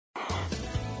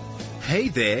Hey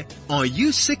there, are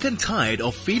you sick and tired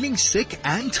of feeling sick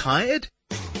and tired?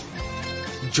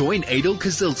 Join Adel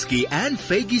Kozilski and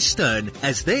Faggy Stern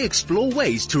as they explore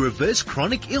ways to reverse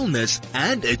chronic illness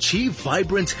and achieve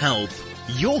vibrant health.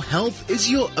 Your health is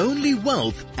your only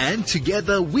wealth, and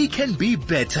together we can be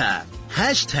better.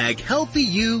 Hashtag healthy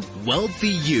you, wealthy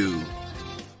you.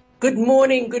 Good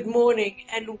morning.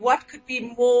 And what could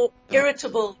be more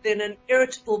irritable than an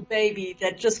irritable baby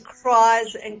that just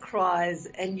cries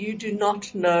and you do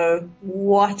not know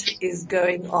what is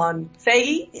going on?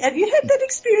 Faggy, have you had that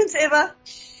experience ever?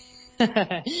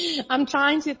 I'm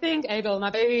trying to think, Adel. My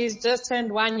baby's just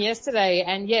turned 1 yesterday,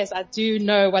 and yes, I do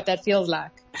know what that feels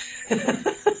like.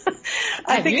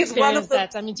 I think it's one of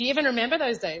that. I mean, do you even remember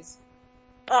those days?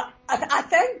 I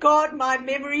thank God my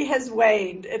memory has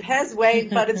waned. It has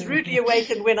waned, but it's rudely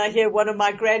awakened when I hear one of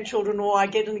my grandchildren, or I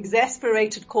get an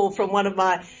exasperated call from one of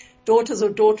my daughters or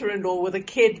daughter-in-law with a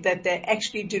kid that they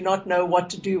actually do not know what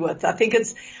to do with. I think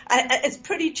it's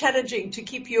pretty challenging to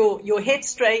keep your head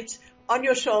straight on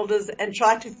your shoulders and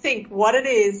try to think what it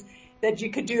is that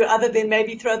you could do other than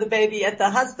maybe throw the baby at the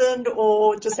husband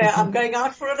or just say, I'm going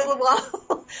out for a little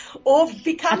while, or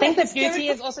become. I think the beauty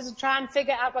is also to try and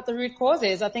figure out what the root cause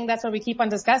is. I think that's what we keep on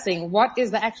discussing. What is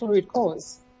the actual root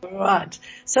cause? Right.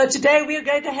 So today we are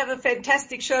going to have a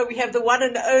fantastic show. We have the one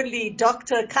and only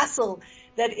Dr. Kussel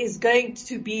that is going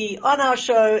to be on our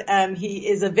show. He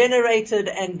is a venerated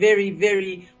and very,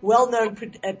 very well-known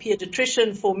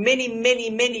pediatrician for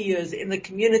many years in the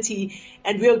community.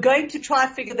 And we are going to try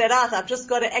and figure that out. I've just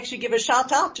got to actually give a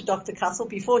shout out to Dr. Kussel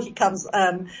before he comes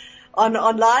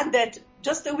online, that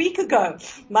just a week ago,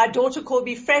 my daughter called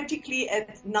me frantically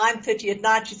at 9:30 at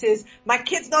night. She says, my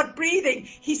kid's not breathing.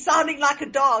 He's sounding like a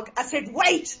dog. I said,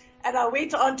 wait. And I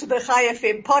went on to the Chai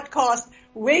FM podcast,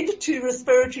 went to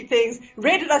respiratory things,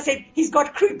 read it. I said, he's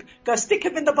got croup. Go stick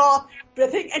him in the bath.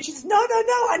 And she says, no,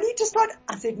 I need to start.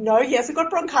 I said, no, he hasn't got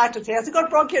bronchitis. He hasn't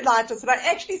got bronchiolitis. And I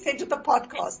actually sent her the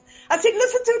podcast. I said,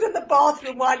 listen to it in the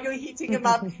bathroom while you're heating him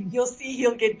up. You'll see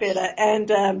he'll get better.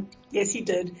 And yes, he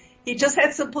did. He just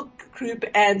had simple croup.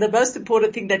 And the most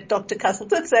important thing that Dr. Kussel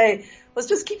did say was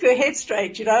just keep your head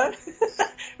straight,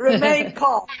 remain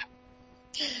calm.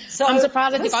 So I'm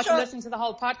surprised that you got to listen to the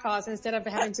whole podcast instead of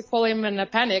having to call him in a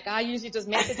panic. I usually just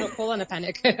message or call in a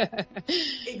panic.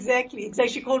 Exactly.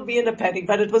 She called me in a panic,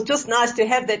 but it was just nice to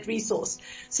have that resource.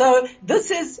 So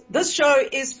this show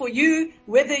is for you,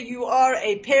 whether you are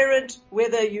a parent,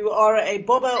 whether you are a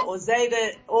Boba or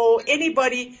Zayda or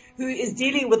anybody who is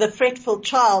dealing with a fretful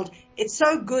child. It's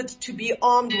so good to be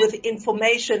armed with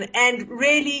information, and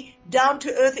really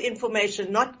down-to-earth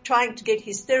information, not trying to get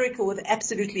hysterical with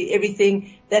absolutely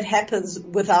everything that happens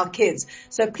with our kids.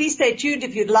 So please stay tuned.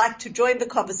 If you'd like to join the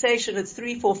conversation, it's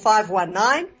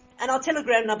 34519, and our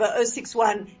telegram number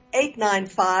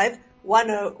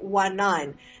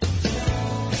 061-895-1019.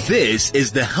 This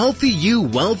is the Healthy You,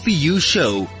 Wealthy You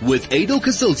show with Adel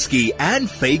Kozilski and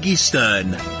Faggy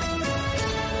Stern.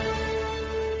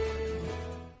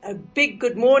 A big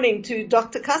good morning to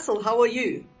Dr. Kussel. How are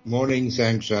you? Morning,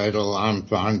 thanks, Adel. I'm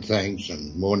fine, thanks.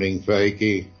 And morning,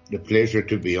 Faggy. A pleasure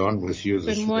to be on with you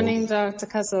this morning. Good morning, Dr.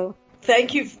 Kussel.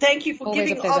 Thank you for Always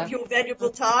giving up your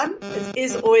valuable time. It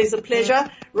is always a pleasure.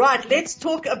 Right, let's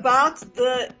talk about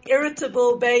the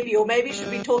irritable baby, or maybe should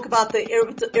we talk about the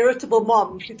irritable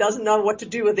mom who doesn't know what to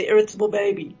do with the irritable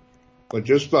baby? Well,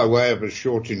 just by way of a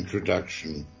short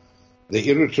introduction, the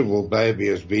irritable baby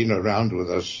has been around with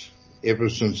us ever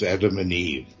since Adam and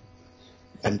Eve,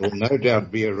 and will no doubt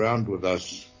be around with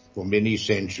us for many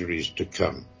centuries to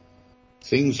come.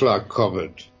 Things like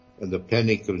COVID and the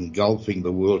panic engulfing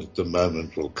the world at the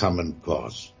moment will come and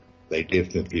pass. They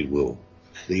definitely will.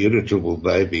 The irritable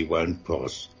baby won't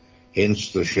pass.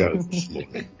 Hence the show this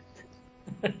morning.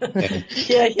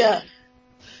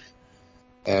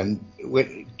 And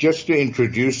just to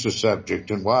introduce the subject,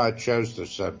 and why I chose the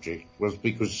subject was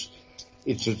because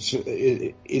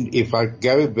if I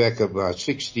go back about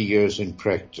 60 years in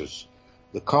practice,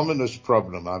 the commonest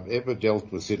problem I've ever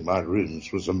dealt with in my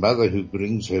rooms was a mother who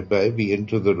brings her baby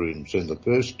into the rooms in the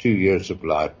first 2 years of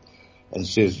life and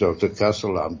says, Dr.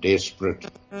 Kussel, I'm desperate.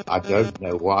 I don't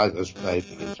know why this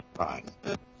baby is crying.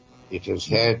 It has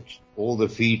had all the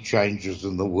feed changes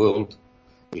in the world.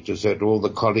 It has had all the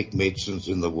colic medicines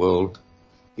in the world.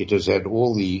 It has had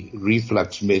all the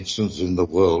reflux medicines in the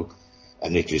world.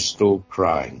 And it is still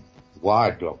crying. Why,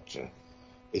 doctor?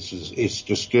 It's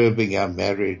disturbing our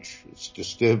marriage. It's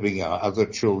disturbing our other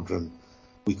children.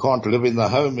 We can't live in the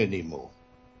home anymore.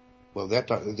 Well,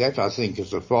 that I think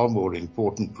is a far more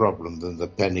important problem than the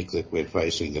panic that we're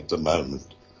facing at the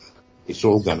moment. It's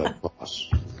all going to pass.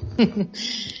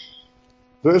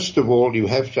 First of all, you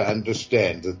have to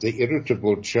understand that the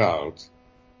irritable child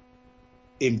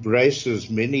embraces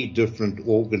many different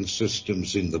organ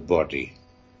systems in the body.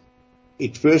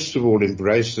 It first of all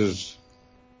embraces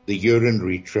the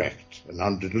urinary tract, and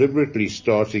I'm deliberately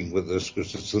starting with this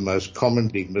because it's the most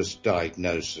commonly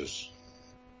misdiagnosis.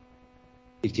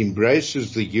 It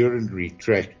embraces the urinary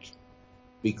tract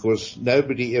because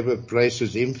nobody ever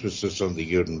places emphasis on the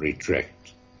urinary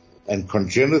tract, and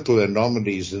congenital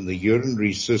anomalies in the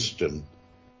urinary system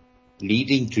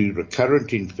leading to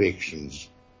recurrent infections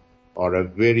are a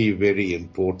very, very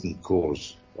important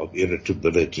cause of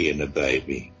irritability in a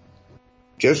baby.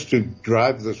 Just to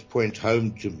drive this point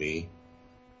home to me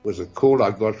was a call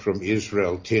I got from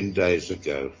Israel 10 days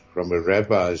ago from a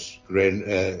rabbi's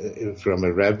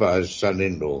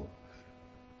son-in-law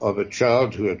of a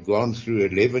child who had gone through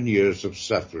 11 years of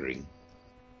suffering.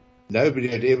 Nobody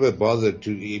had ever bothered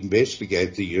to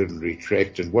investigate the urinary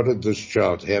tract, and what did this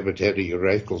child have? It had a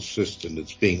urachal cyst, and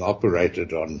it's being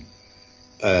operated on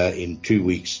in a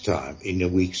week's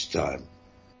time.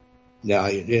 Now,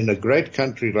 in a great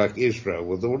country like Israel,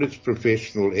 with all its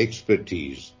professional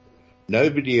expertise,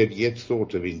 nobody had yet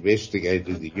thought of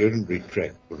investigating the urinary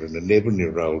tract for an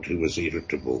 11-year-old who was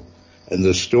irritable. And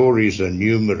the stories are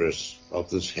numerous of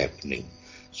this happening.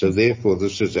 So therefore,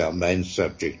 this is our main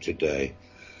subject today.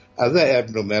 Other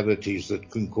abnormalities that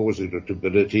can cause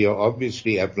irritability are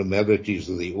obviously abnormalities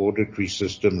of the auditory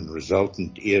system and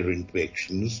resultant ear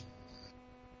infections.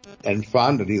 And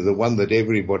finally, the one that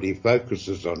everybody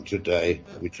focuses on today,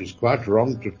 which is quite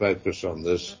wrong to focus on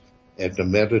this,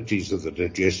 abnormalities of the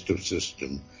digestive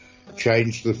system.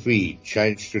 Change the feed,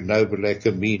 change to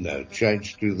novolacamino,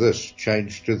 change to this,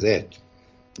 change to that.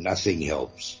 Nothing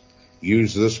helps.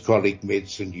 Use this colic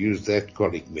medicine, use that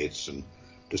colic medicine.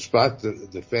 Despite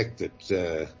the fact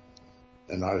that,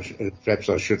 perhaps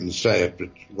I shouldn't say it, but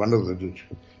one of the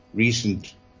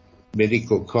recent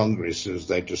medical congresses,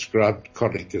 they described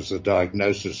colic as the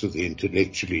diagnosis of the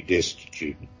intellectually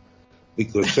destitute,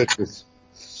 because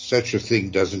such a thing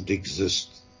doesn't exist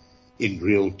in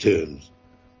real terms.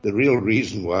 The real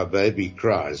reason why a baby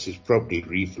cries is probably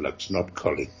reflux, not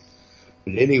colic.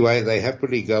 But anyway, they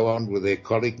happily go on with their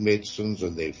colic medicines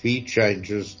and their feed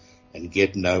changes and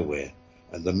get nowhere.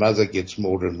 And the mother gets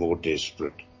more and more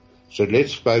desperate. So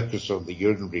let's focus on the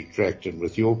urinary tract, and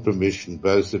with your permission,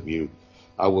 both of you,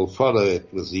 I will follow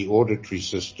it with the auditory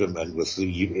system and with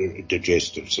the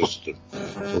digestive system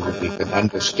so that we can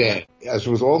understand. As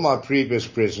with all my previous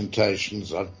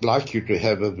presentations, I'd like you to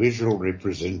have a visual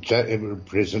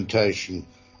representation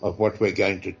of what we're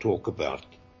going to talk about.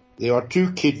 There are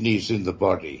two kidneys in the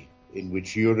body in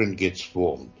which urine gets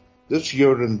formed. This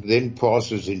urine then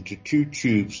passes into two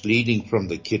tubes leading from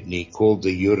the kidney called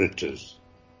the ureters.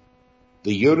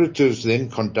 The ureters then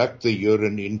conduct the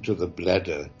urine into the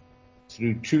bladder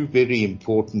through two very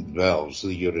important valves,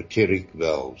 the ureteric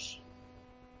valves.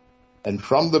 And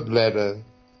from the bladder,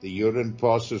 the urine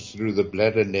passes through the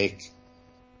bladder neck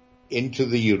into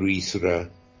the urethra,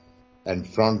 and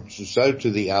so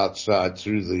to the outside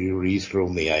through the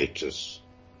urethral meatus.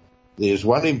 There's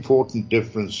one important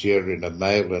difference here in a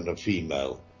male and a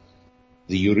female.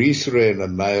 The urethra in a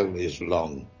male is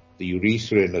long. The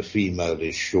urethra in a female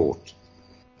is short.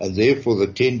 And therefore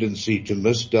the tendency to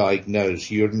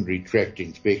misdiagnose urinary tract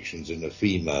infections in a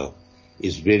female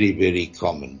is very, very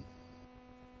common.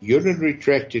 Urinary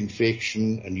tract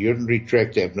infection and urinary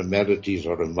tract abnormalities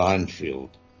are a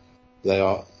minefield. They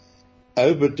are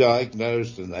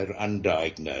overdiagnosed and they're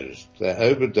undiagnosed. They're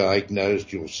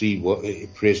overdiagnosed, you'll see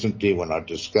presently when I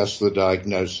discuss the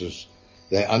diagnosis.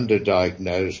 They're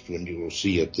underdiagnosed when you will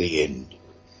see at the end.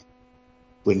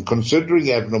 When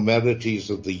considering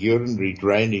abnormalities of the urinary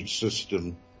drainage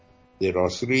system, there are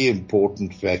three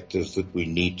important factors that we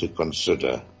need to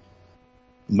consider.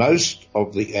 Most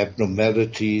of the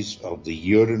abnormalities of the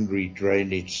urinary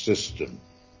drainage system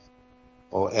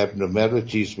are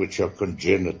abnormalities which are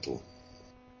congenital.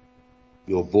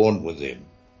 You're born with them.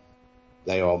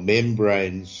 They are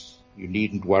membranes. You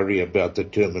needn't worry about the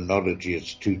terminology,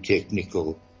 it's too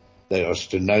technical. They are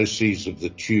stenoses of the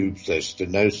tubes, they're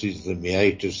stenoses of the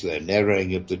meatus, they're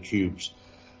narrowing of the tubes,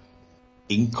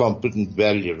 incompetent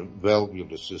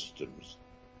valvular systems.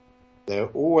 They're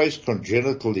always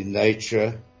congenital in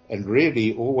nature and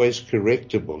really always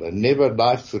correctable and never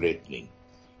life-threatening.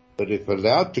 But if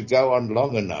allowed to go on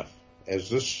long enough, as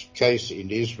this case in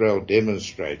Israel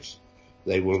demonstrates,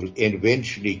 they will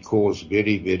eventually cause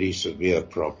very, very severe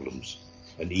problems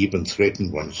and even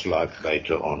threaten one's life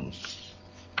later on.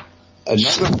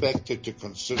 Another factor to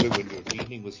consider when you're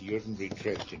dealing with urinary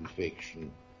tract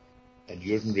infection and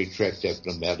urinary tract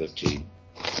abnormality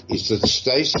is that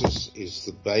stasis is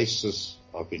the basis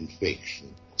of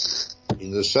infection.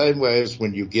 In the same way as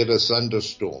when you get a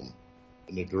thunderstorm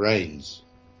and it rains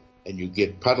and you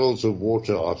get puddles of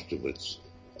water afterwards,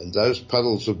 and those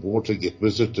puddles of water get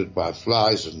visited by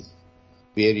flies and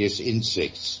various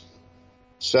insects,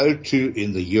 so too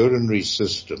in the urinary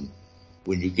system,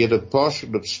 when you get a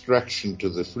partial obstruction to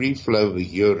the free flow of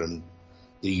urine,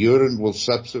 the urine will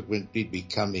subsequently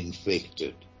become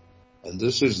infected. And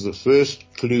this is the first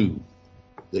clue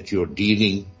that you're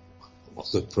dealing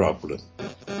with the problem.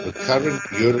 Recurrent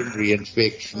urinary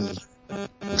infections.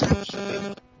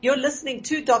 You're listening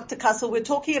to Dr. Kussel. We're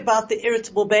talking about the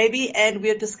irritable baby, and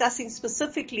we're discussing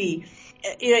specifically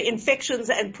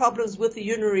infections and problems with the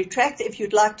urinary tract. If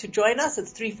you'd like to join us,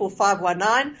 it's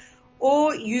 34519,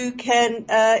 or you can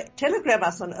telegram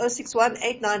us on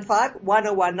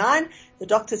 061-895-1019. The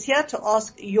doctor's here to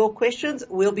ask your questions.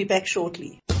 We'll be back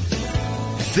shortly.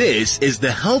 This is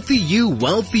the Healthy You,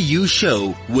 Wealthy You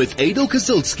show with Adel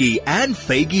Kosilski and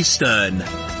Faggy Stern.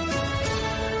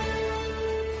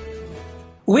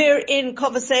 We're in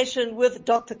conversation with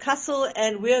Dr. Kussel,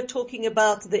 and we're talking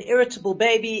about the irritable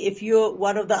baby. If you're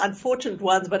one of the unfortunate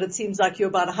ones, but it seems like you're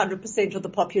about 100% of the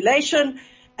population,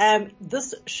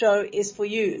 this show is for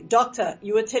you. Doctor,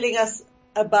 you were telling us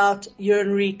about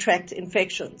urinary tract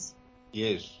infections.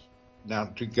 Yes. Now,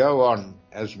 to go on,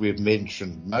 as we've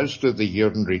mentioned, most of the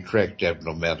urinary tract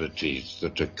abnormalities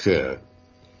that occur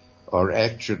are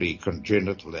actually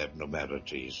congenital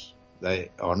abnormalities.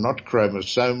 They are not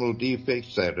chromosomal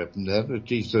defects. They are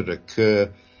abnormalities that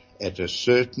occur at a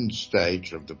certain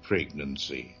stage of the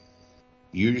pregnancy,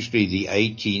 usually the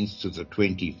 18th to the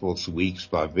 24th weeks,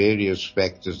 by various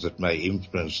factors that may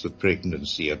influence the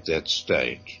pregnancy at that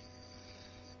stage.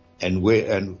 And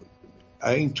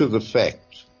owing to the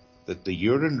fact that the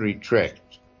urinary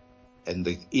tract and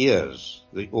the ears,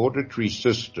 the auditory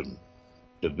system,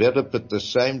 develop at the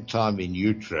same time in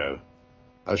utero,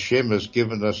 Hashem has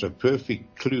given us a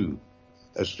perfect clue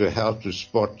as to how to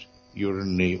spot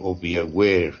urinary or be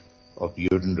aware of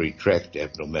urinary tract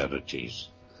abnormalities.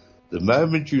 The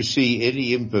moment you see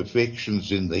any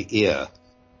imperfections in the ear,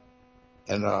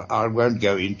 and I won't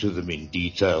go into them in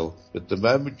detail, but the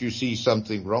moment you see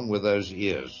something wrong with those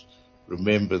ears,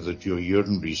 remember that your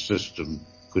urinary system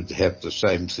could have the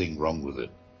same thing wrong with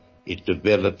it. It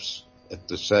develops at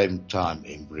the same time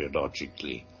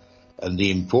embryologically. And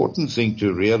the important thing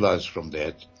to realize from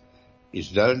that is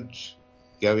don't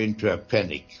go into a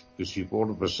panic because you've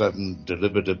all of a sudden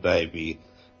delivered a baby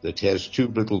that has two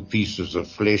little pieces of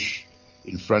flesh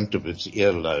in front of its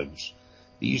earlobes.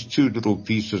 These two little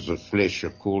pieces of flesh are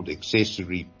called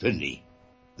accessory pinnae.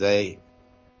 They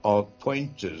are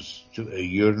pointers to a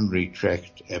urinary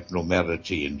tract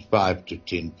abnormality in 5 to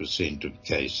 10% of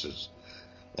cases.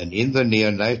 And in the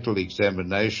neonatal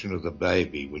examination of the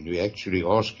baby, when you actually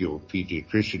ask your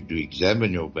pediatrician to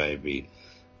examine your baby,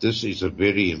 this is a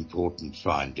very important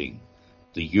finding.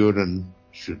 The urine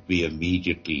should be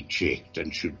immediately checked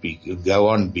and should go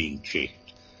on being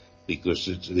checked because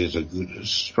there's a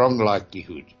strong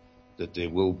likelihood that there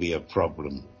will be a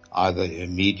problem either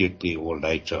immediately or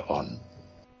later on.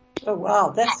 Oh,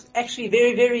 wow. That's actually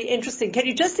very, very interesting. Can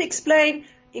you just explain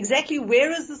exactly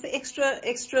where is this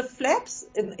extra flaps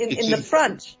in the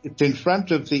front? It's in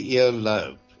front of the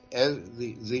earlobe.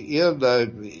 The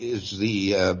earlobe is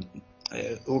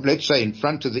or let's say in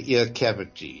front of the ear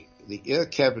cavity. The ear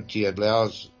cavity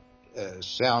allows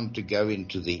sound to go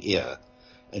into the ear.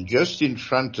 And just in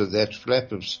front of that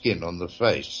flap of skin on the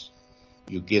face,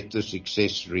 you get this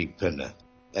accessory pinna.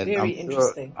 And very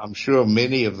interesting. I'm sure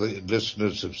many of the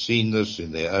listeners have seen this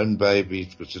in their own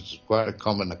babies because it's quite a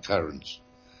common occurrence.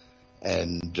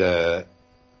 And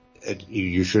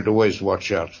you should always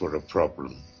watch out for a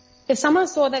problem. If someone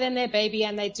saw that in their baby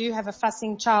and they do have a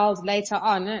fussing child later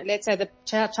on, let's say the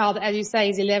child, as you say,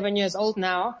 is 11 years old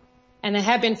now, and they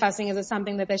have been fussing, is it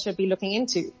something that they should be looking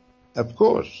into? Of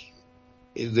course.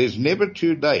 There's never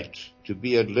too late to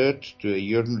be alert to a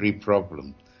urinary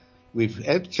problem. We've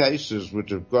had cases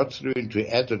which have got through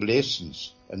into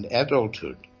adolescence and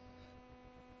adulthood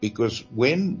because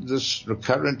when this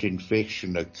recurrent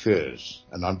infection occurs,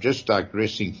 and I'm just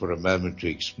digressing for a moment to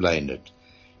explain it,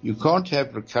 you can't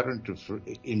have recurrent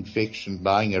infection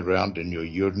lying around in your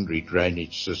urinary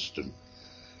drainage system.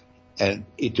 And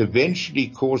it eventually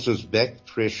causes back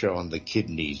pressure on the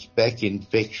kidneys, back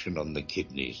infection on the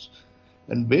kidneys.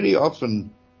 And very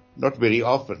often, not very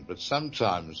often, but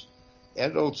sometimes,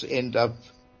 adults end up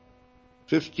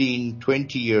 15,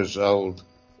 20 years old,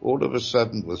 all of a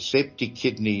sudden with septic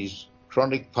kidneys,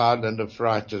 chronic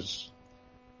pyelonephritis,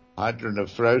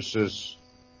 hydronephrosis,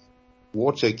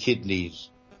 water kidneys,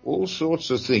 all sorts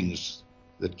of things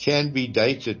that can be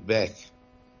dated back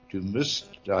to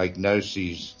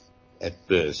misdiagnoses at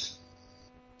birth.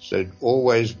 So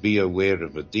always be aware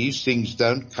of it. These things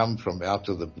don't come from out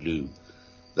of the blue.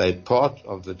 They're part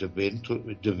of the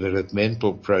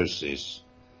developmental process.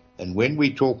 And when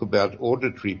we talk about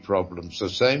auditory problems, the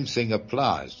same thing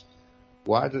applies.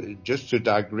 Just to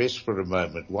digress for a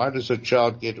moment, why does a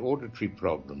child get auditory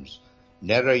problems?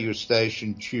 Narrow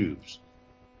eustachian tubes,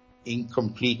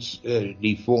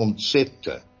 incompletely formed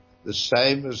septa, the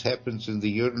same as happens in the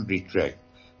urinary tract,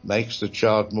 makes the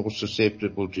child more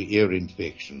susceptible to ear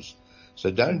infections.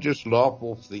 So don't just laugh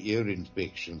off the ear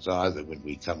infections either when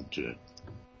we come to it.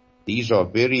 These are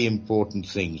very important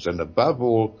things, and above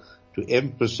all, to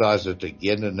emphasize it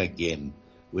again and again.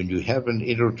 When you have an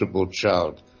irritable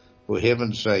child, for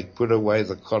heaven's sake, put away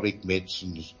the colic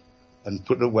medicines and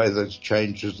put away those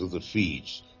changes of the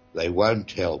feeds. They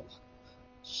won't help.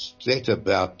 Set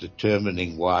about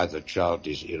determining why the child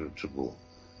is irritable.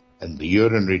 And the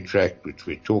urinary tract, which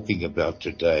we're talking about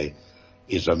today,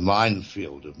 is a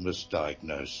minefield of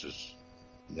misdiagnosis.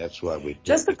 And that's why we're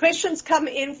just the questions come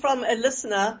in from a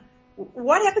listener.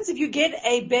 What happens if you get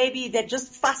a baby that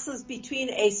just fusses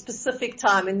between a specific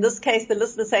time? In this case, the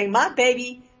listener saying, my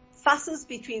baby fusses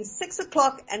between 6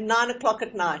 o'clock and 9 o'clock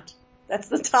at night. That's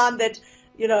the time that,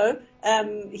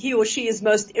 he or she is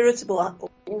most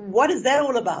irritable. What is that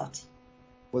all about?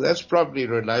 Well, that's probably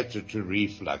related to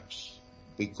reflux,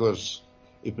 because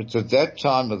if it's at that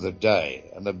time of the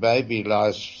day and the baby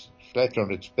lies flat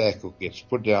on its back or gets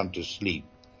put down to sleep,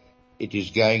 it is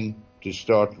going to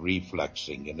start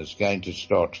refluxing and it's going to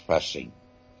start fussing.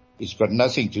 It's got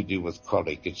nothing to do with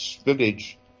colic. It's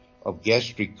spillage of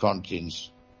gastric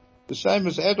contents, the same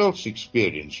as adults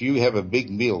experience. You have a big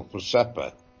meal for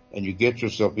supper and you get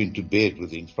yourself into bed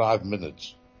within 5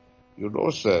 minutes. You'll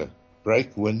also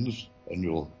break winds and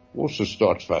you'll also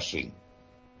start fussing,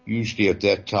 usually at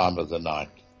that time of the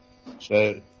night.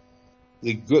 So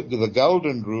the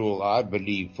golden rule, I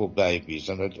believe, for babies,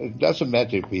 and it doesn't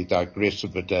matter if we digress a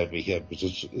bit over here,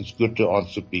 because it's good to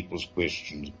answer people's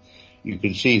questions. You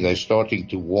can see they're starting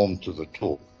to warm to the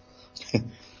talk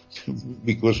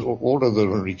because all of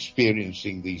them are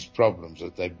experiencing these problems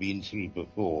that they've been through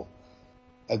before.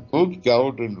 A good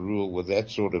golden rule with that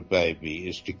sort of baby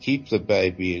is to keep the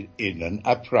baby in an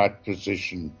upright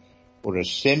position or a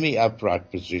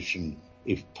semi-upright position,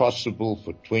 if possible,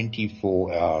 for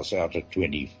 24 hours out of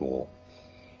 24.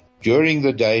 During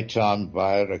the daytime,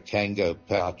 via a kango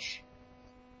pouch,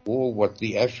 or what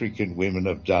the African women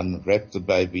have done, wrap the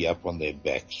baby up on their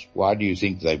backs. Why do you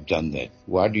think they've done that?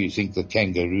 Why do you think the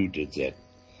kangaroo did that?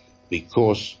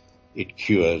 Because it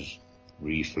cures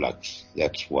reflux.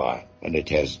 That's why. And it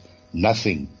has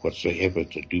nothing whatsoever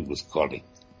to do with colic.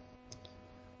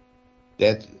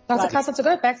 Dr. Kussel, to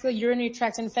go back to the urinary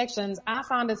tract infections, I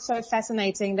found it so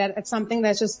fascinating that it's something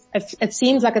that's just, it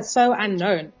seems like it's so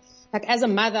unknown. Like as a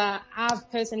mother,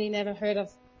 I've personally never heard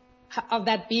of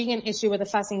that being an issue with a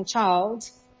fussing child.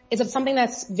 Is it something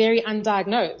that's very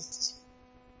undiagnosed?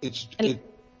 It's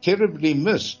terribly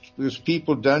missed because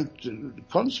people don't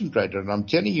concentrate on it. I'm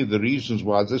telling you the reasons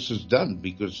why this is done,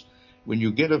 because when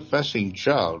you get a fussing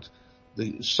child,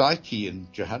 the psyche in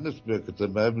Johannesburg at the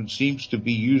moment seems to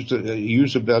be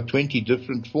use about 20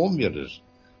 different formulas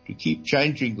to keep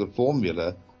changing the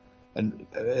formula and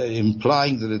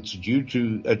implying that it's due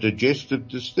to a digestive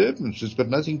disturbance. It's got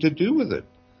nothing to do with it.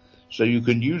 So you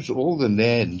can use all the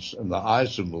NANs and the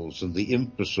isomals and the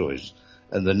imposois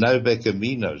and the Novak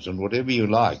aminos and whatever you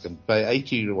like and pay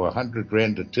 80 or 100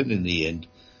 rand a tin in the end,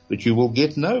 but you will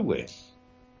get nowhere.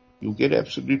 You'll get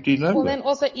absolutely nowhere. Well, then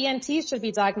also ENTs should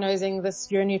be diagnosing this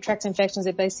urinary tract infections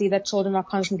if they see that children are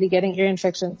constantly getting ear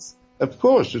infections. Of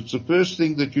course, it's the first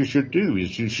thing that you should do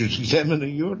is you should examine the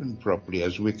urine properly,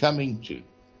 as we're coming to.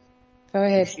 Go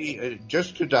ahead. See,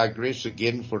 just to digress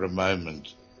again for a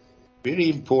moment,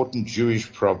 very important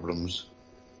Jewish problems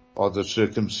are the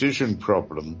circumcision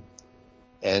problem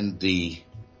and the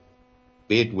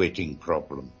bedwetting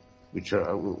problem, which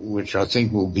I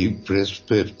think will be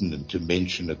pertinent to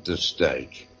mention at this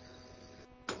stage.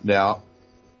 Now,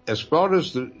 as far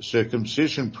as the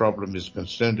circumcision problem is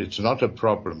concerned, it's not a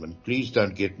problem, and please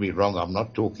don't get me wrong, I'm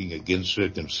not talking against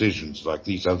circumcisions like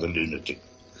these other lunatics.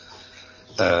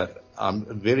 I'm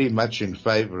very much in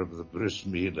favor of the bris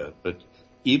milah, but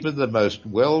even the most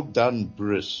well-done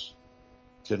bris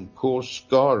can cause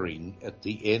scarring at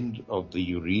the end of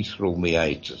the urethral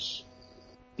meatus.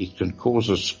 It can cause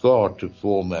a scar to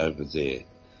form over there.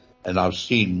 And I've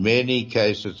seen many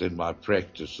cases in my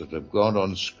practice that have gone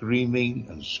on screaming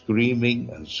and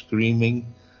screaming and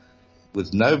screaming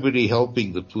with nobody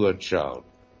helping the poor child.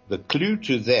 The clue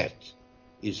to that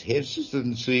is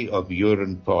hesitancy of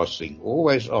urine passing.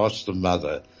 Always ask the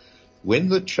mother, when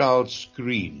the child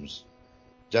screams,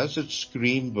 does it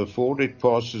scream before it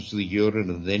passes the urine,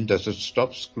 and then does it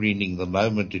stop screaming the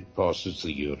moment it passes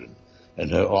the urine?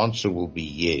 And her answer will be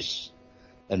yes.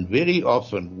 And very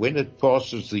often, when it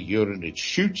passes the urine, it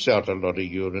shoots out a lot of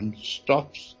urine,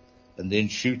 stops, and then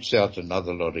shoots out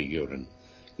another lot of urine,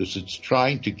 because it's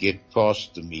trying to get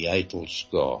past the meatal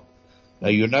scar. Now,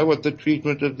 you know what the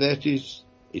treatment of that is?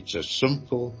 It's a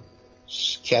simple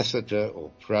catheter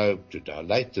or probe to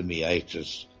dilate the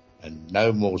meatus, and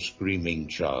no more screaming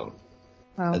child.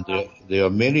 Wow. And there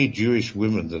are many Jewish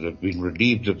women that have been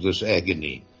relieved of this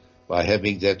agony by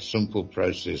having that simple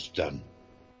process done.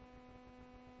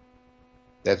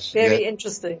 That's very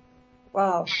interesting.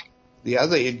 Wow. The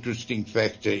other interesting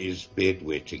factor is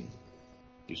bedwetting.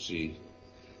 You see,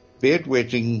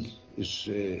 bedwetting has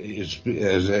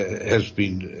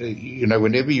been,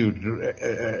 whenever you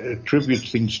attribute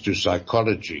things to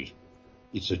psychology,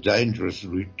 it's a dangerous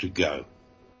route to go.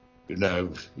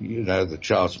 The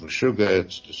child's on sugar,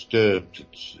 it's disturbed,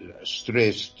 it's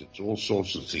stressed, it's all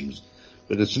sorts of things,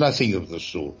 but it's nothing of the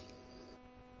sort.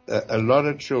 A lot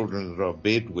of children that are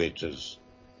bedwetters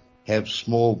have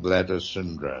small bladder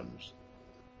syndromes.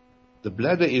 The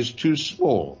bladder is too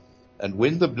small, and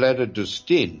when the bladder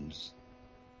distends,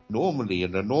 normally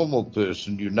in a normal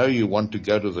person, you want to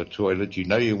go to the toilet,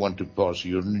 you want to pass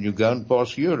urine, and you go and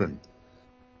pass urine.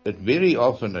 But very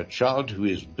often a child who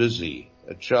is busy,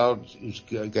 a child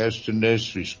who goes to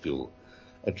nursery school,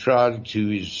 a child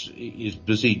who is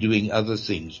busy doing other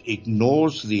things,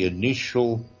 ignores the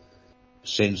initial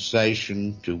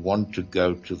sensation to want to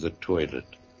go to the toilet.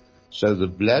 So the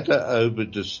bladder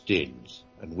overdistends,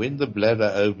 and when the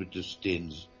bladder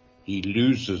overdistends, he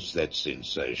loses that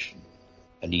sensation,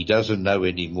 and he doesn't know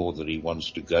anymore that he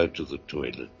wants to go to the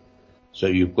toilet. So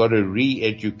you've got to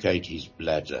re-educate his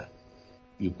bladder.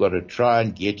 You've got to try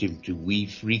and get him to wee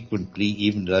frequently,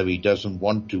 even though he doesn't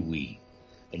want to wee.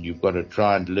 And you've got to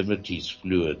try and limit his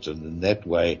fluids, and in that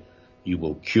way you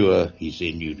will cure his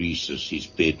enuresis, his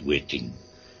bedwetting.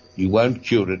 You won't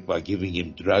cure it by giving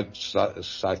him drugs,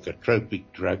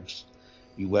 psychotropic drugs.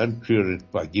 You won't cure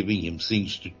it by giving him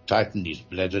things to tighten his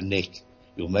bladder neck.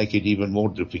 You'll make it even more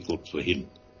difficult for him.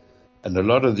 And a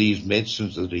lot of these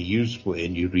medicines that are used for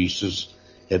enuresis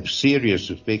have serious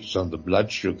effects on the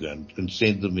blood sugar and can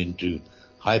send them into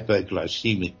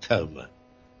hypoglycemic coma.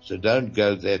 So don't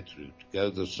go that route. Go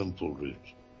the simple route.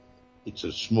 It's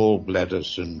a small bladder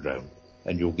syndrome,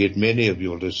 and you'll get many of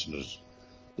your listeners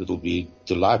that'll be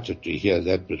delighted to hear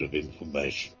that bit of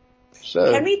information.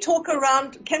 So, can we talk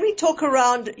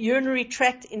around urinary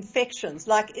tract infections?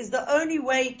 Like, is the only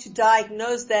way to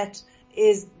diagnose that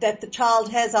is that the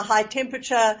child has a high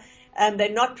temperature and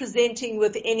they're not presenting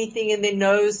with anything in their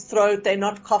nose, throat, they're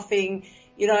not coughing,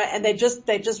 and they're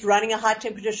just running a high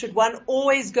temperature? Should one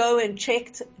always go and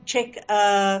check,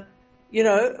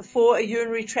 for a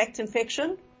urinary tract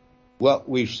infection? Well,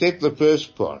 we've said the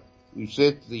first part. We've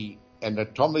said the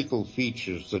anatomical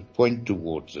features that point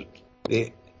towards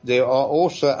it. There are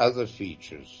also other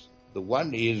features. The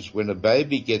one is when a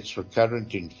baby gets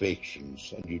recurrent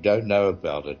infections and you don't know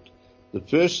about it, the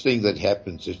first thing that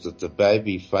happens is that the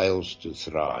baby fails to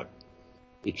thrive.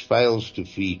 It fails to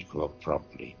feed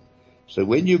properly. So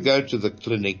when you go to the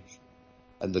clinic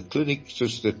and the clinic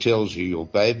sister tells you your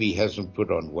baby hasn't put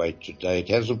on weight today, it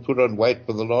hasn't put on weight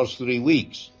for the last 3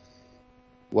 weeks,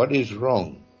 what is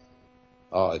wrong?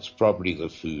 It's probably the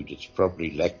food. It's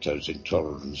probably lactose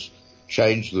intolerance.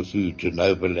 Change the food to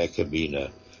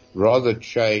novolacamina. Rather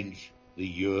change the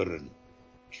urine.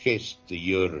 Test the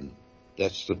urine.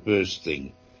 That's the first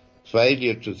thing.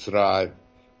 Failure to thrive,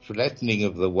 flattening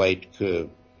of the weight curve,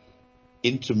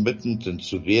 intermittent and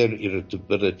severe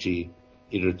irritability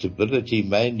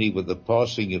mainly with the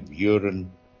passing of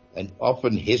urine, and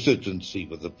often hesitancy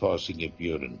with the passing of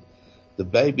urine. The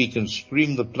baby can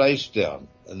scream the place down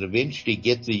and eventually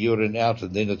get the urine out,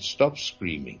 and then it stops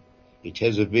screaming. It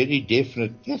has a very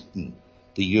definite pattern,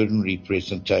 the urinary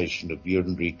presentation of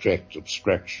urinary tract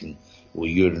obstruction or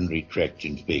urinary tract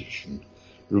infection.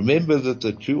 Remember that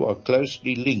the two are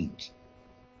closely linked.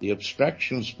 The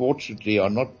obstructions, fortunately, are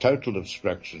not total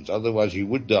obstructions, otherwise you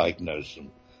would diagnose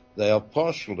them. They are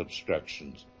partial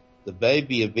obstructions. The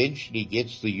baby eventually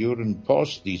gets the urine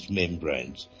past these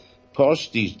membranes,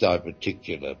 past these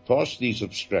diverticular, past these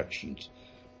obstructions,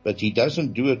 but he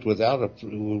doesn't do it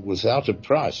without a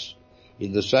price.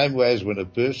 In the same way as when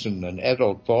an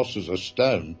adult passes a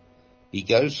stone, he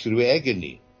goes through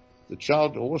agony. The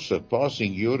child also,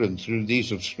 passing urine through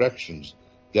these obstructions,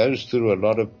 goes through a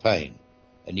lot of pain,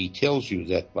 and he tells you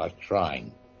that by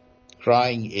crying.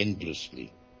 crying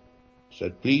endlessly. So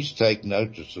please take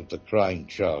notice of the crying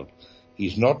child.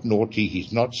 He's not naughty,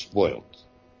 he's not spoiled.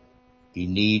 He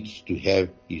needs to have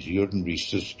his urinary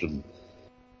system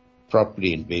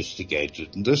properly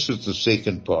investigated. And this is the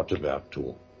second part of our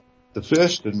talk. The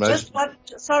first and most...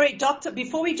 Sorry, doctor,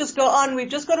 before we just go on, we've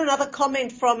just got another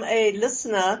comment from a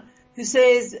listener who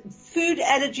says food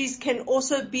allergies can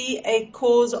also be a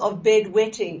cause of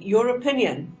bedwetting. Your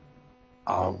opinion?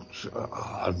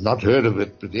 I've not heard of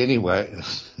it, but anyway.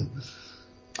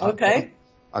 Okay.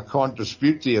 I can't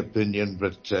dispute the opinion,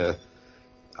 but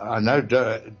I know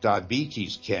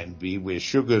diabetes can be, where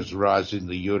sugars rise in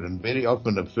the urine. Very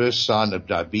often the first sign of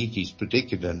diabetes,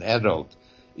 particularly in an adult,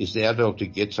 is the adult who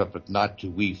gets up at night to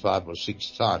wee 5 or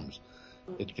 6 times.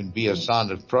 It can be a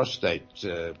sign of prostate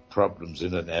problems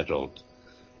in an adult.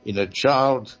 In a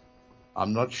child,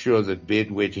 I'm not sure that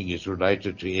bedwetting is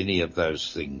related to any of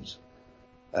those things.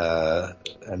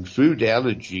 And food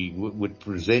allergy would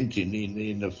present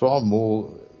in a far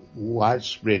more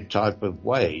widespread type of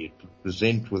way. It would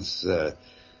present with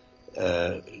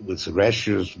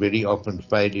rashes, very often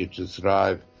failure to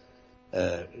thrive,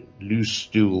 loose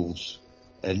stools,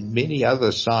 and many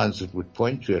other signs that would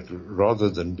point to it rather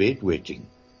than bedwetting.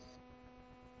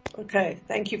 Okay,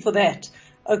 thank you for that.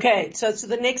 Okay, so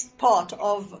the next part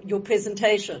of your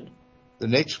presentation. The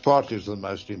next part is the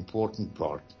most important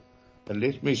part. And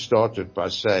let me start it by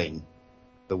saying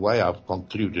the way I've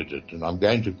concluded it, and I'm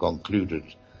going to conclude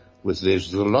it with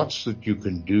there's lots that you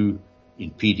can do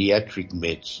in pediatric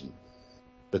medicine,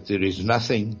 but there is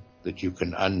nothing that you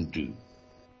can undo.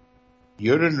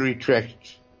 Urinary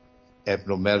tract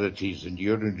abnormalities and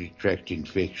urinary tract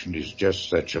infection is just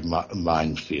such a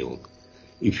minefield.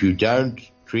 If you don't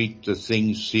treat the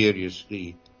thing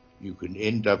seriously, you can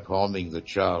end up harming the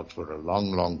child for a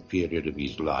long, long period of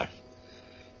his life.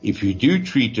 If you do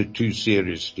treat it too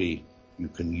seriously, you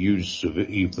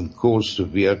can cause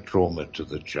severe trauma to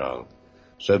the child.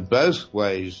 So both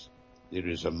ways, there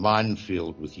is a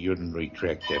minefield with urinary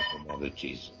tract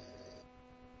abnormalities.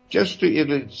 Just to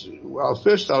illustrate, well,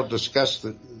 first I'll discuss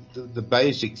the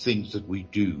basic things that we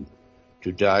do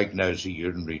to diagnose a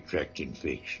urinary tract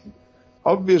infection.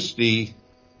 Obviously,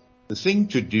 the thing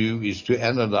to do is to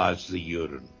analyze the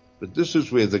urine, but this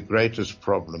is where the greatest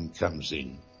problem comes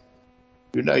in.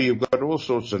 You know, you've got all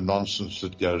sorts of nonsense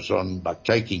that goes on, like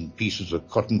taking pieces of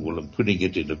cotton wool and putting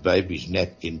it in a baby's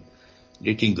napkin,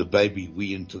 letting the baby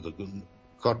wee into the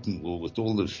cotton wool with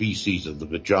all the feces and the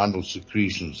vaginal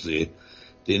secretions there,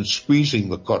 then squeezing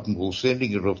the cotton wool,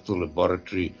 sending it off to the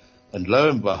laboratory, and lo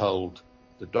and behold,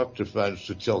 the doctor phones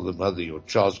to tell the mother, your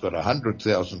child's got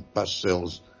 100,000 pus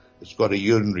cells, it's got a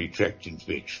urinary tract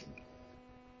infection.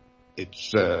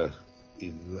 It's,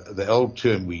 in the old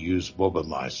term we use,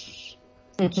 bobomyces.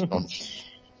 It's nonsense.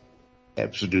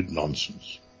 Absolute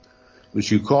nonsense.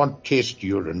 Because you can't test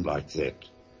urine like that.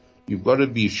 You've got to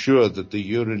be sure that the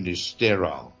urine is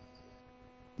sterile.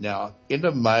 Now, in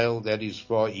a male, that is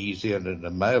far easier, and in a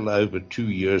male over 2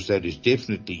 years, that is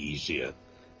definitely easier,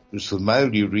 because the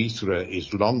male urethra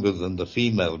is longer than the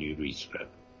female urethra.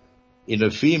 In a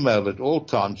female, at all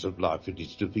times of life, it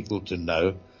is difficult to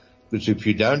know, because if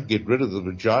you don't get rid of the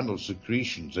vaginal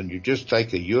secretions and you just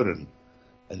take a urine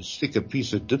and stick a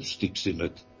piece of dipsticks in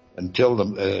it and tell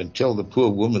the poor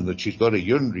woman that she's got a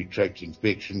urinary tract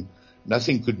infection,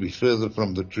 nothing could be further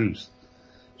from the truth.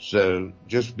 So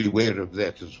just beware of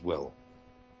that as well.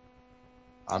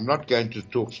 I'm not going to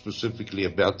talk specifically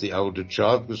about the older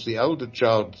child, because the older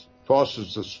child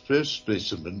passes this first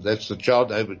specimen, that's the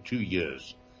child over 2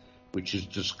 years, which is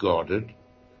discarded.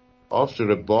 After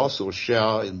a bath or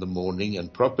shower in the morning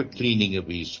and proper cleaning of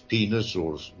his penis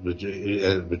or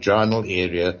vaginal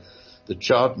area, the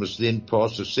child must then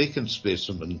pass a second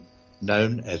specimen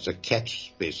known as a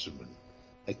catch specimen.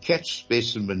 A catch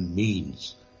specimen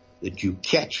means that you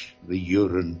catch the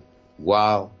urine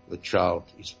while the child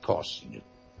is passing it.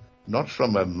 Not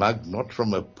from a mug, not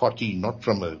from a potty, not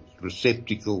from a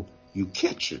receptacle. You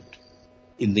catch it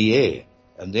in the air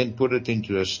and then put it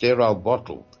into a sterile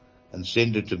bottle and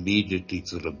send it immediately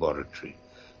to the laboratory.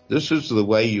 This is the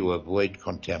way you avoid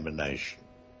contamination.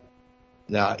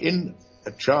 Now, in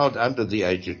a child under the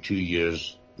age of 2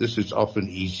 years, this is often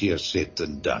easier said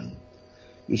than done.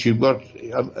 Because you've got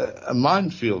a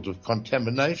minefield of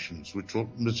contaminations which will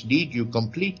mislead you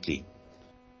completely.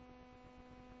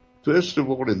 First of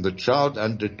all, in the child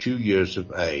under 2 years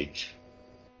of age,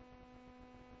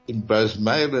 in both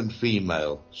male and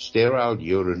female, sterile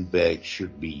urine bags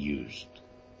should be used.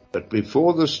 But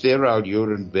before the sterile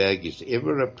urine bag is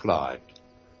ever applied,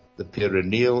 the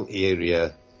perineal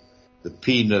area, the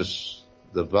penis,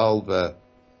 the vulva,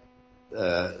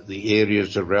 the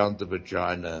areas around the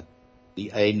vagina,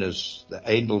 the anus, the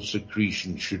anal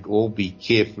secretion should all be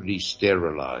carefully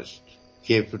sterilized,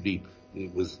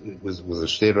 with a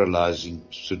sterilizing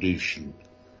solution.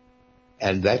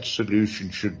 And that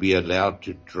solution should be allowed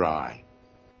to dry.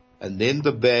 And then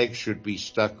the bag should be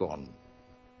stuck on,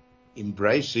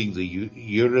 embracing the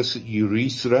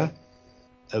urethra,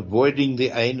 avoiding the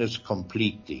anus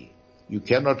completely. You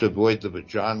cannot avoid the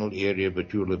vaginal area,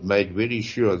 but you will have made very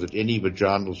sure that any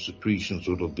vaginal secretions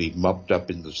will be mopped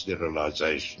up in the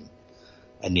sterilization.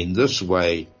 And in this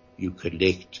way, you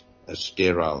collect a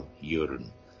sterile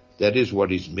urine. That is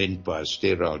what is meant by a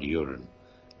sterile urine,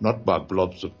 not by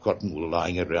blobs of cotton wool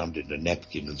lying around in a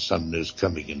napkin and some nurse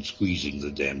coming and squeezing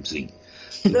the damn thing.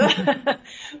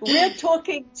 We're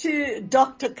talking to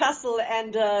Dr. Kussel,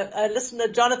 and a listener,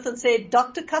 Jonathan, said,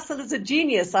 Dr. Kussel is a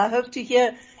genius. I hope to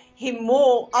hear him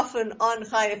more often on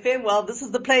Chai FM. Well, this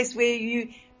is the place where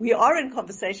we are in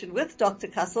conversation with Dr.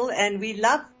 Kussel, and we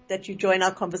love that you join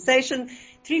our conversation.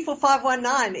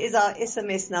 34519 is our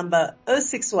SMS number.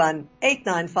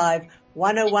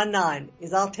 061-895-1019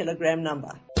 is our telegram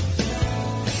number.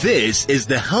 This is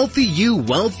the Healthy You,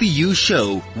 Wealthy You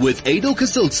show with Adel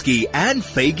Kosilski and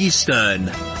Faggy Stern.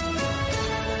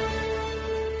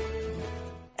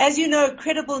 As you know,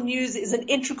 credible news is an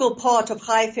integral part of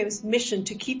Chai FM's mission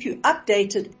to keep you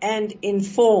updated and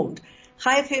informed.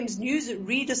 Chai FM's news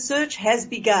reader search has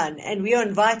begun, and we are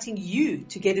inviting you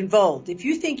to get involved. If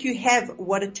you think you have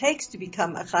what it takes to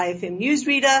become a Chai FM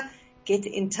newsreader, get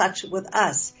in touch with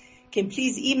us. You can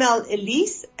please email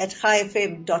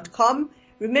elise@chaifm.com.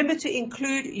 Remember to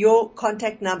include your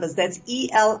contact numbers. That's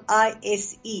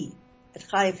ELISE at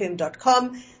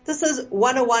chaifm.com. This is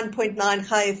 101.9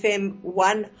 Chai FM,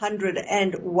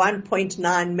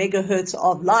 101.9 megahertz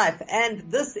of life.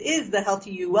 And this is the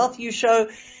Healthy You, Wealthy You show.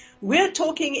 We're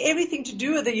talking everything to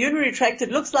do with the urinary tract.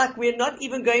 It looks like we're not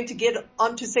even going to get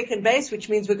onto second base, which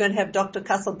means we're going to have Dr.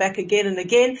 Kussel back again and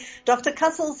again. Dr.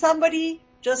 Kussel, somebody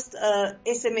just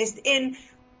SMS'd in.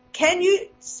 Can you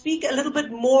speak a little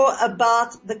bit more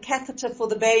about the catheter for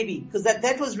the baby? Because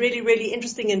that was really, really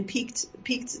interesting and piqued,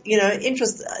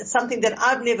 interest. Something that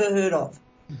I've never heard of.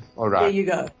 All right. There you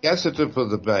go. Catheter for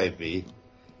the baby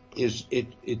is,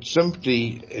 it should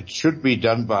be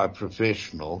done by a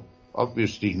professional,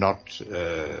 obviously not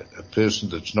a person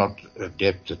that's not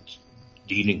adept at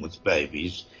dealing with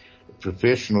babies, a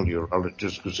professional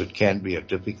urologist, because it can be a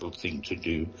difficult thing to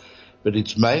do. But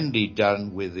it's mainly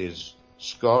done where there's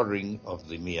scarring of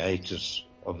the meatus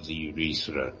of the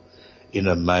urethra in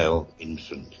a male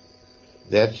infant.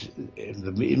 That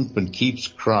the infant keeps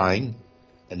crying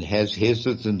and has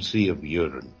hesitancy of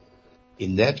urine.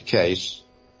 In that case,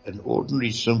 an ordinary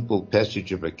simple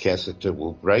passage of a catheter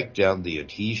will break down the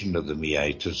adhesion of the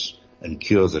meatus and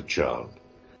cure the child.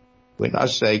 When I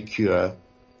say cure,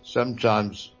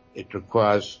 sometimes it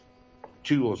requires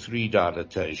 2 or 3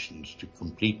 dilatations to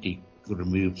completely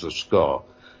remove the scar.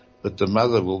 But the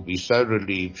mother will be so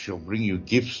relieved, she'll bring you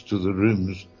gifts to the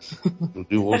rooms, she'll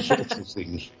do all sorts of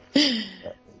things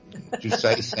to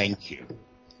say thank you.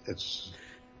 It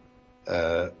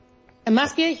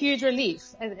must be a huge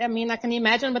relief. I mean, I can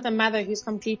imagine with a mother who's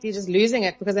completely just losing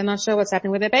it because they're not sure what's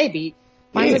happening with their baby.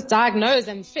 Once it's diagnosed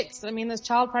and fixed, I mean, this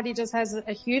child probably just has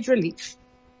a huge relief.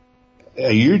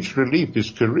 A huge relief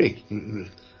is correct.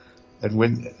 And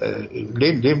when,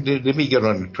 let me get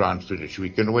on and try and finish. We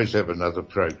can always have another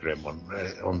program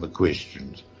on the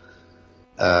questions.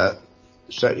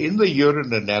 So in the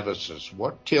urine analysis,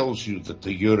 what tells you that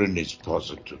the urine is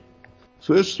positive?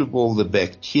 First of all, the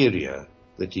bacteria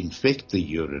that infect the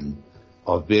urine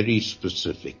are very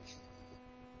specific.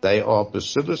 They are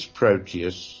Bacillus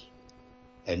proteus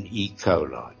and E.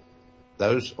 coli.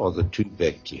 Those are the 2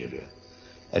 bacteria.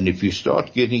 And if you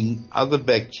start getting other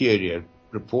bacteria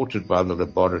reported by the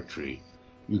laboratory,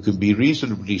 you can be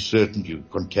reasonably certain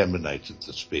you've contaminated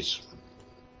the specimen.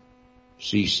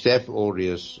 See, Staph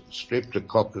aureus,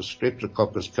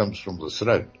 streptococcus comes from the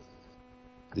throat.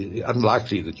 It's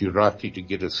unlikely that you're likely to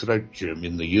get a throat germ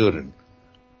in the urine.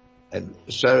 And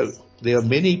so there are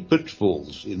many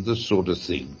pitfalls in this sort of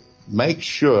thing. Make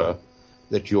sure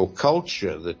that your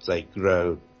culture that they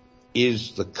grow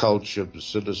is the culture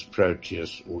Bacillus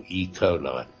proteus or E.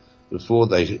 coli before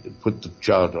they put the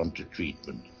child onto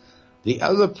treatment. The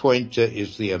other pointer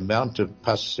is the amount of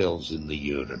pus cells in the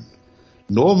urine.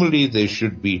 Normally there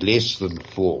should be less than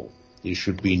 4. There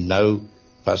should be no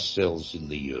pus cells in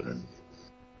the urine.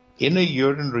 In a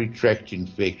urinary tract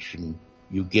infection,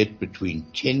 you get between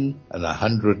 10 and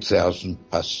 100,000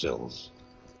 pus cells.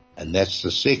 And that's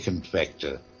the second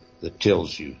factor that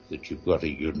tells you that you've got a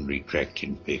urinary tract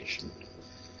infection.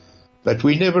 But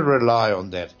we never rely on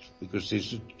that because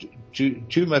there's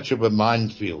too much of a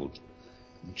minefield,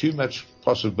 too much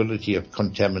possibility of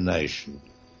contamination.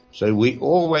 So we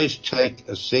always take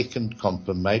a second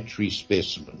confirmatory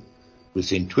specimen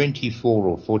within 24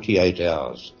 or 48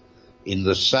 hours in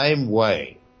the same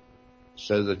way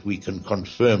so that we can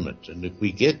confirm it. And if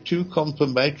we get 2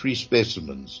 confirmatory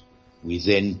specimens, we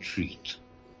then treat.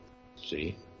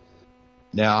 See?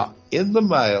 Now, in the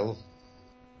male,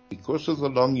 because of the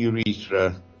long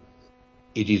urethra,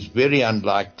 it is very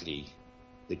unlikely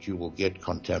that you will get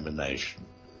contamination.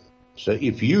 So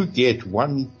if you get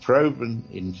one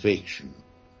proben infection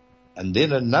and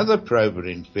then another proben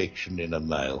infection in a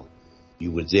male,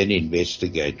 you would then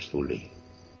investigate fully.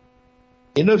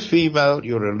 In a female,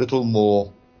 you're a little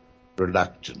more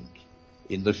reluctant.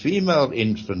 In the female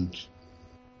infant,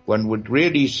 one would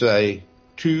really say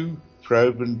 2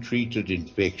 proben-treated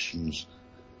infections.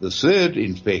 The third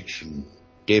infection,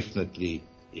 definitely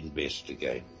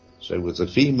investigate. So with a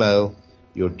female,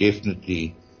 you're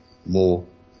definitely more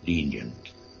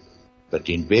lenient. But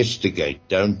investigate,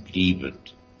 don't leave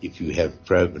it if you have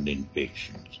proben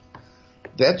infections.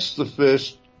 That's the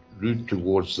first route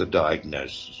towards the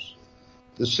diagnosis.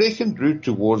 The second route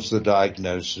towards the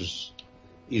diagnosis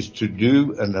is to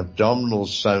do an abdominal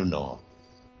sonar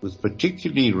with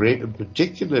particular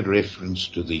reference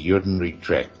to the urinary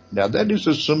tract. Now that is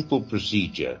a simple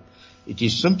procedure. It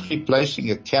is simply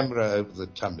placing a camera over the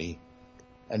tummy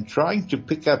and trying to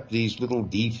pick up these little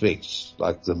defects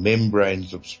like the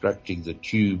membranes obstructing the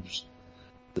tubes,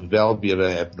 the valvular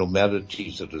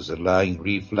abnormalities that is allowing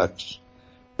reflux.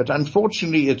 But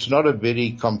unfortunately, it's not a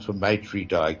very confirmatory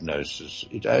diagnosis.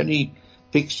 It only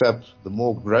picks up the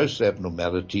more gross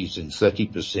abnormalities in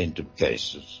 30% of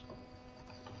cases.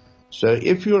 So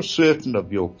if you're certain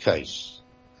of your case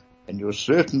and you're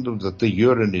certain that the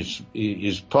urine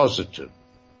is positive,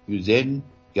 you then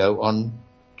go on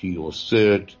to your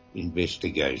third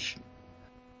investigation.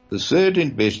 The third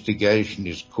investigation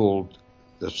is called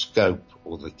the scope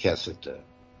or the catheter.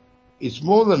 It's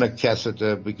more than a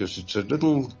catheter because it's a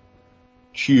little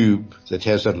tube that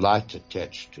has a light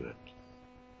attached to it.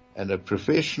 And a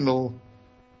professional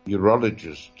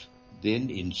urologist then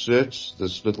inserts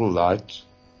this little light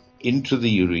into the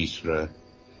urethra,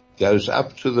 goes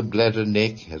up to the bladder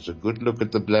neck, has a good look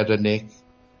at the bladder neck,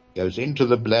 goes into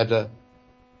the bladder,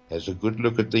 has a good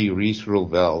look at the urethral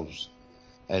valves,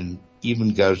 and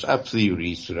even goes up the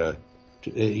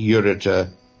ureter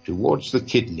towards the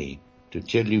kidney to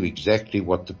tell you exactly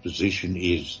what the position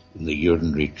is in the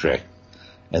urinary tract.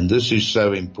 And this is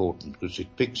so important because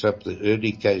it picks up the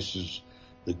early cases,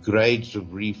 the grades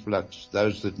of reflux,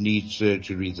 those that need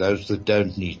surgery, those that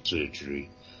don't need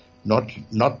surgery.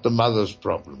 Not the mother's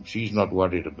problem. She's not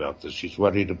worried about this. She's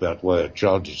worried about why her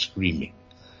child is screaming.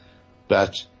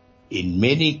 But in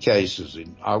many cases,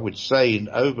 I would say in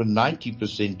over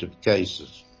 90% of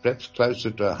cases, perhaps closer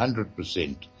to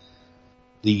 100%,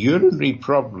 the urinary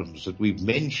problems that we've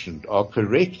mentioned are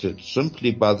corrected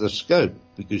simply by the scope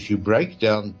because you break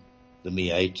down the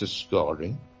meatus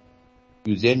scarring.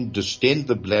 You then distend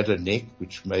the bladder neck,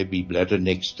 which may be bladder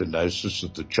neck stenosis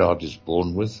that the child is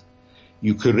born with.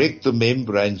 You correct the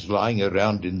membranes lying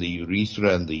around in the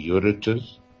urethra and the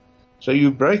ureters. So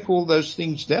you break all those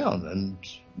things down and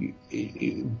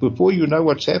before you know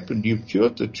what's happened, you've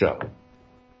cured the child.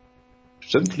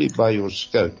 Simply by your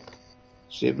scope,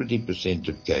 70%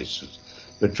 of cases.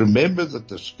 But remember that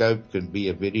the scope can be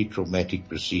a very traumatic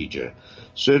procedure.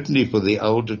 Certainly for the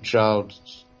older child,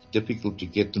 it's difficult to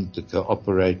get them to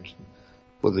cooperate.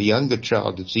 For the younger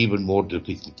child, it's even more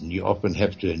difficult, and you often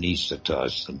have to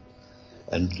anesthetize them.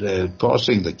 And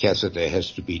passing the catheter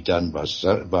has to be done by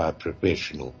a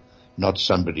professional, not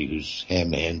somebody who's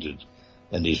ham-handed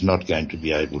and is not going to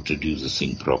be able to do the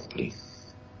thing properly.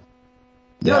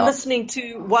 You're listening to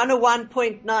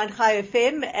 101.9 High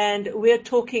FM, and we're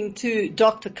talking to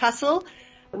Dr. Kussel.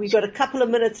 We've got a couple of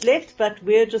minutes left, but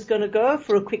we're just going to go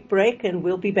for a quick break, and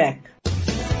we'll be back.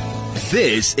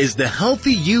 This is the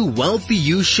Healthy You, Wealthy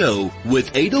You show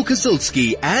with Adel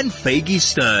Kosilski and Faggy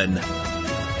Stern.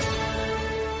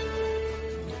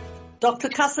 Dr.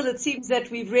 Kussel, it seems that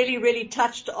we've really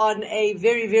touched on a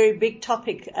very, very big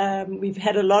topic. We've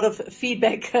had a lot of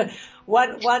feedback.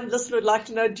 One listener would like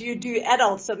to know, do you do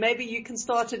adults? So maybe you can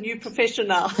start a new profession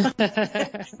now.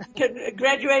 Can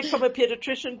graduate from a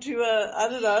pediatrician to I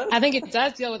don't know. I think it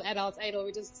does deal with adults, Adel.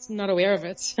 We're just not aware of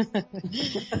it.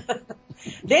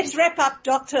 Let's wrap up,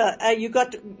 Doctor. You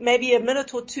got maybe a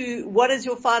minute or two. What is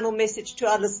your final message to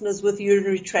our listeners with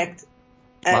urinary tract?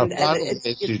 My final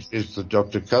message is that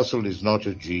Dr. Kussel is not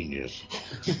a genius.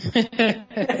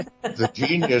 The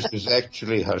genius is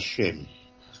actually Hashem.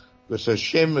 Because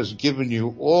Hashem has given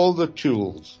you all the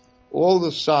tools, all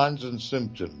the signs and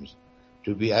symptoms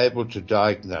to be able to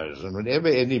diagnose. And whenever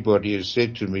anybody has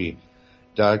said to me,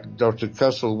 Dr.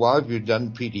 Kussel, why have you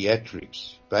done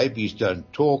pediatrics? Babies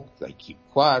don't talk, they keep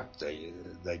quiet,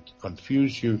 they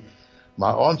confuse you.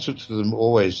 My answer to them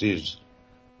always is,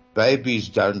 babies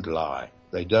don't lie.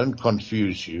 They don't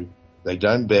confuse you. They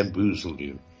don't bamboozle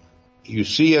you. You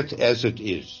see it as it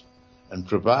is. And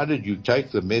provided you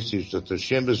take the message that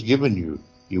Hashem has given you,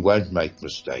 you won't make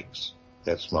mistakes.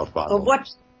 That's my final.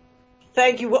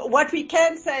 Thank you. What we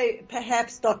can say,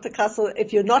 perhaps, Dr. Kussel,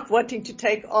 if you're not wanting to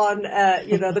take on,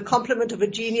 the compliment of a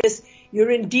genius,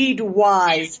 you're indeed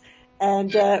wise.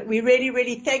 And we really,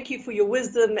 really thank you for your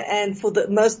wisdom and for the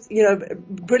most,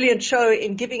 brilliant show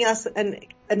in giving us an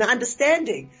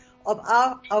understanding of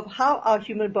how our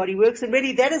human body works. And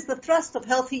really, that is the thrust of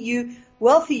Healthy You,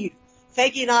 Wealthy You.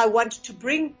 Faggy and I want to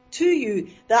bring to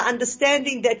you the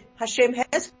understanding that Hashem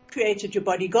has created your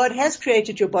body. God has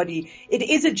created your body. It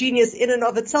is a genius in and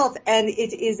of itself, and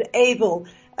it is able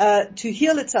to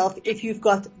heal itself if you've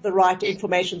got the right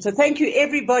information. So thank you,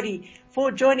 everybody,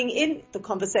 for joining in the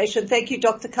conversation. Thank you,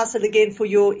 Dr. Kussel, again, for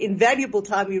your invaluable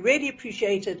time. We really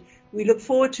appreciate it. We look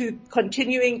forward to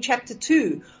continuing Chapter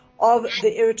 2 of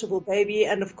The Irritable Baby.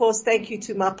 And, of course, thank you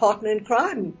to my partner in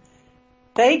crime,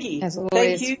 Faggy. As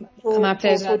always, thank you my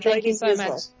pleasure. for joining Thank you so me as much.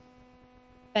 well.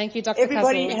 Thank you, Dr.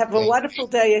 Everybody Kussel. have a wonderful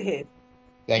day ahead.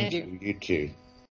 Thank you. You too.